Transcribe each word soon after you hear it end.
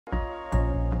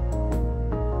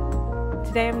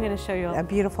Today I'm going to show you a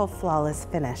beautiful flawless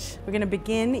finish. We're going to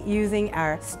begin using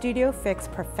our Studio Fix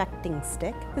Perfecting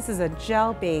Stick. This is a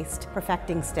gel-based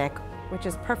perfecting stick, which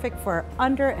is perfect for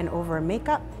under and over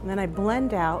makeup. And then I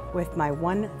blend out with my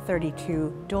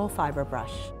 132 dual fiber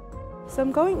brush. So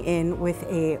I'm going in with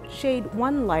a shade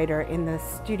 1 lighter in the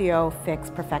Studio Fix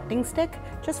Perfecting Stick,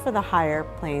 just for the higher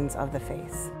planes of the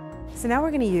face. So now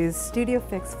we're going to use Studio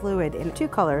Fix Fluid in 2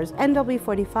 colors,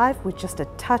 NW45 with just a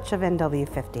touch of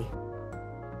NW50.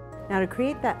 Now to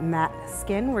create that matte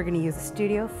skin, we're going to use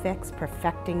Studio Fix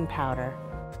Perfecting Powder.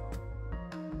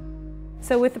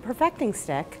 So with the perfecting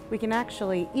stick, we can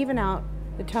actually even out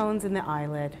the tones in the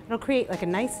eyelid. It'll create like a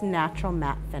nice natural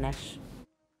matte finish.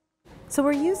 So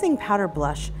we're using powder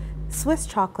blush, Swiss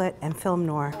Chocolate and Film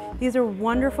Noir. These are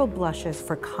wonderful blushes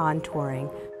for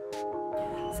contouring.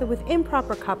 So with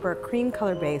Improper Copper cream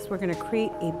color base, we're going to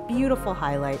create a beautiful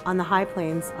highlight on the high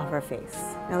planes of our face.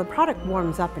 Now the product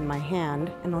warms up in my hand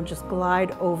and it'll just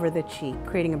glide over the cheek,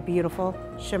 creating a beautiful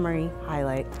shimmery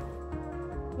highlight.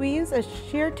 We use a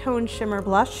sheer tone shimmer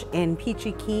blush in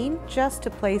Peachykeen just to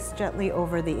place gently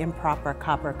over the Improper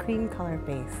Copper cream color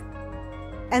base.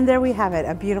 And there we have it,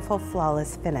 a beautiful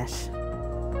flawless finish.